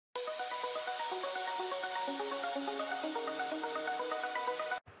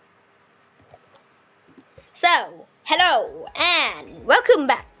So, hello and welcome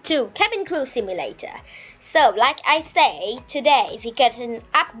back to Kewincool Simulator. So, like I say, today we get an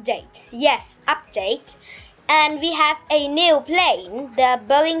update. Yes, update. And we have a new plane, the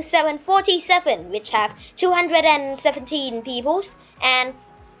Boeing 747, which have 217 people and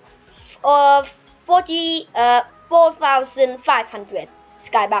 4,500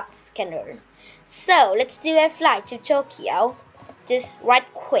 skybux can earn. So, let's do a flight to Tokyo, just right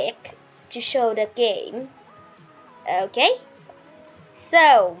quick to show the game. Okay,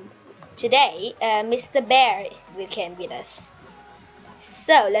 so today Mr. Bear became with us.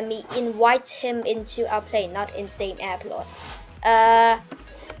 So let me invite him into our plane, not in same airport.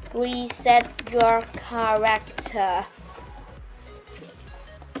 Reset your character.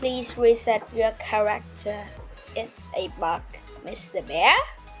 Please reset your character. It's a bug, Mr. Bear.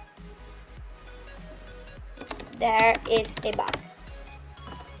 There is a bug.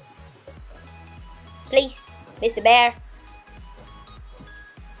 Please, Mr. Bear.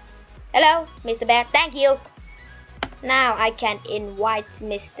 Hello, Mr. Bear. Thank you. Now I can invite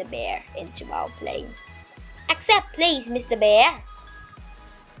Mr. Bear into our plane. Accept, please, Mr. Bear.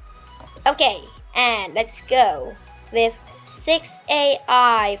 Okay, and let's go with 6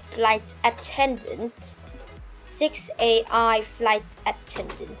 AI flight attendant. 6 AI flight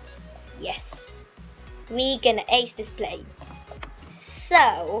attendant. Yes, we gonna ace this plane.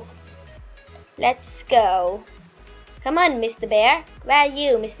 So let's go. Come on, Mr. Bear. Where are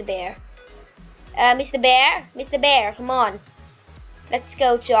you, Mr. Bear? Mr. Bear, come on. Let's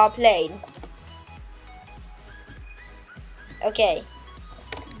go to our plane. Okay,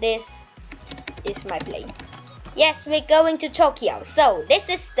 this is my plane. Yes, we're going to Tokyo. So this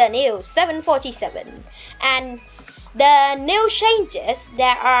is the new 747. And the new changes,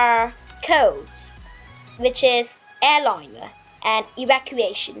 there are codes, which is airliner and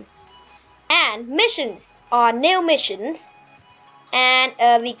evacuation. And missions are new missions, and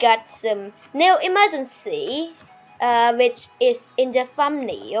we got some new emergency, which is in the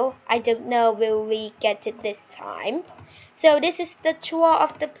thumbnail. I don't know will we get it this time. So this is the tour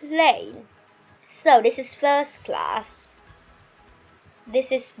of the plane. So this is first class.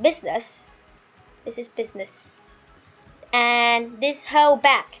 This is business. This is business. And this whole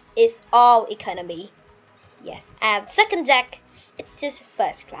back is all economy. Yes, and second deck, it's just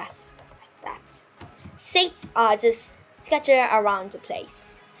first class. That seats are just scattered around the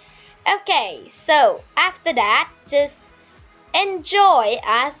place. Okay, so after that, just enjoy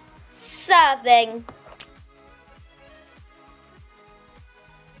us serving.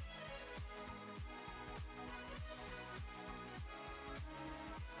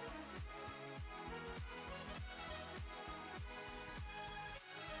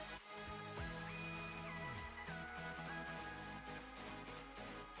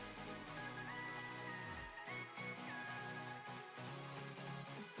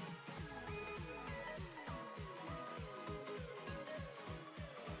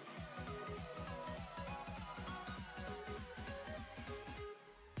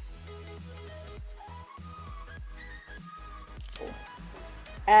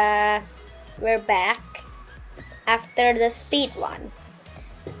 We're back after the speed run.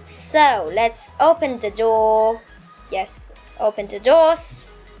 So let's open the door. Yes, open the doors.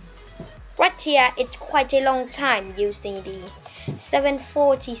 Right here, it's quite a long time using the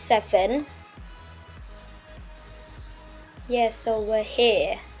 747. Yes, so we're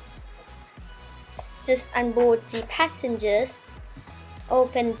here. Just onboard the passengers.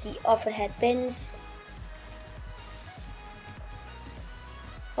 Open the overhead bins.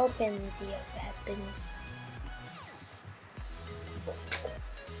 Open the overhead bins.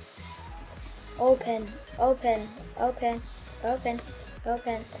 Open, open, open, open,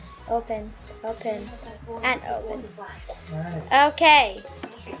 open, open, open, and open. Okay.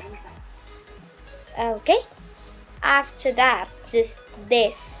 Okay. After that, just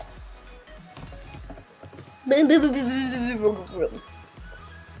this. Boom, boom, boom, boom, boom, boom, boom, boom.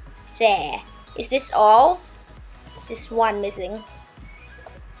 There. Is this all? Just one missing.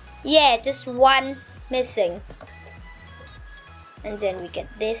 Yeah, just one missing. And then we get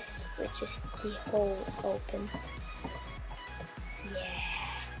this, which is the hole opened. Yeah.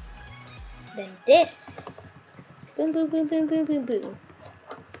 Then this. Boom, boom, boom, boom, boom, boom, boom.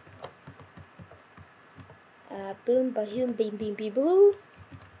 Boom, boom, boom, boom, boom, boom.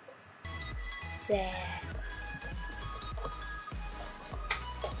 There.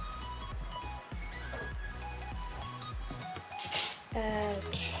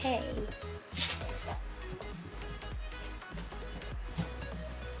 Okay.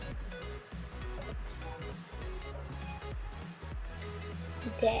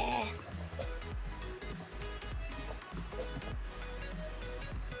 There.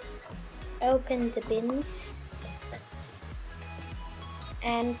 Open the bins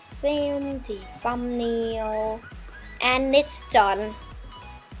and film the thumbnail, and it's done.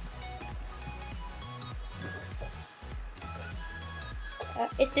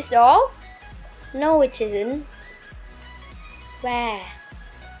 Is this all? No, it isn't. Where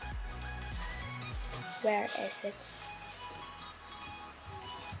is it?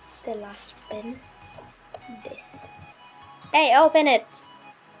 The last bin. This. Hey, open it.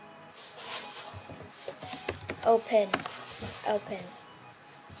 Open.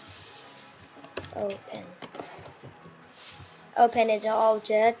 Open it all,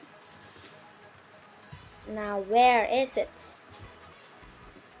 Judd. Now, where is it?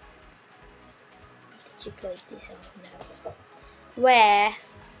 Did you close this off? No. Where?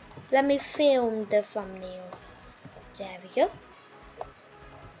 Let me film the thumbnail. There we go.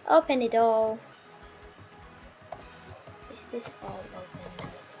 Open it all. Is this all open?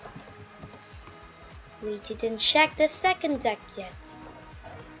 We didn't check the second deck yet.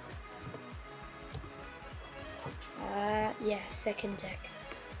 Yeah, second deck.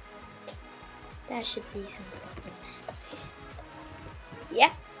 There should be some bubbles.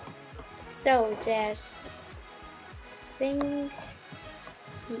 Yep. So there's things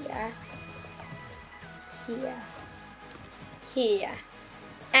here,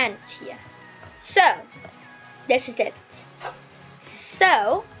 and here. So this is it.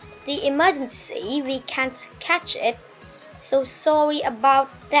 So the emergency, we can't catch it. So sorry about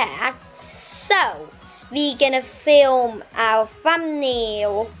that. So we're gonna film our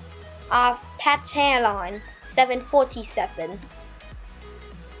thumbnail of Pet Airline 747.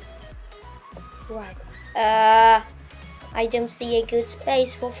 Right. I don't see a good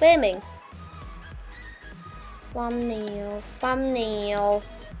space for filming. Thumbnail.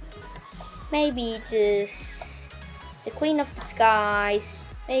 Maybe this. The Queen of the Skies.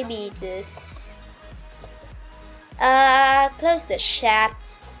 Maybe this. Close the chat.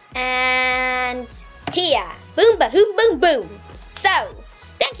 And here. Boom, boom, boom, boom. So,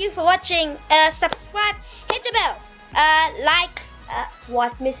 thank you for watching. Subscribe, hit the bell. Like.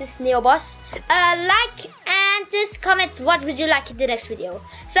 What, Mrs. Neoboss? Like and just comment what would you like in the next video.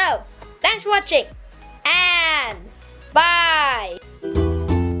 So, thanks for watching and bye.